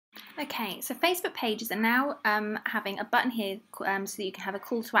Okay, so Facebook pages are now having a button here so that you can have a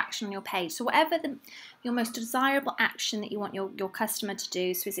call to action on your page. So whatever your most desirable action that you want your customer to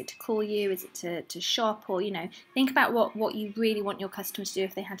do, so is it to call you, is it to shop, or think about what you really want your customer to do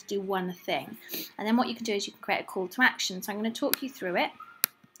if they had to do one thing. And then what you can do is you can create a call to action. So I'm going to talk you through it.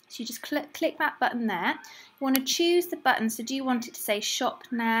 So you just click that button there. You want to choose the button, so do you want it to say shop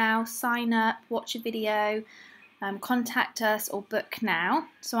now, sign up, watch a video, contact us, or book now?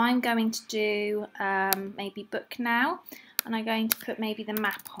 So I'm going to do maybe book now, and I'm going to put maybe the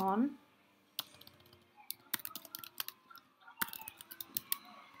map on.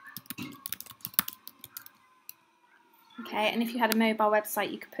 Okay, and if you had a mobile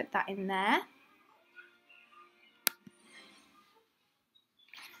website, you could put that in there.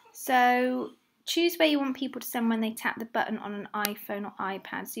 So choose where you want people to send when they tap the button on an iPhone or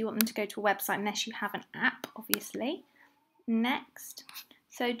iPad. So you want them to go to a website unless you have an app, obviously. Next.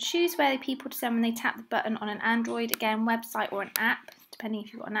 So choose where people to send when they tap the button on an Android, again, website or an app, depending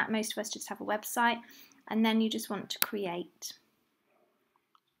if you've got an app. Most of us just have a website. And then you just want to create.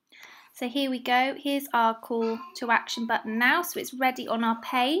 So here we go. Here's our call to action button now. So it's ready on our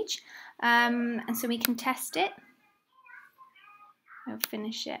page. And so we can test it. I'll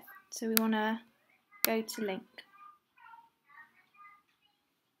finish it. So we want to go to link.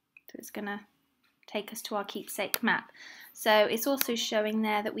 So it's going to take us to our keepsake map. So it's also showing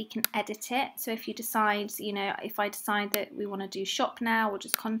there that we can edit it. So if you decide, if I decide that we want to do shop now or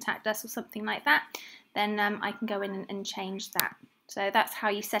just contact us or something like that, then I can go in and change that. So that's how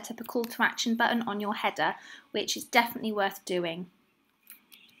you set up a call to action button on your header, which is definitely worth doing.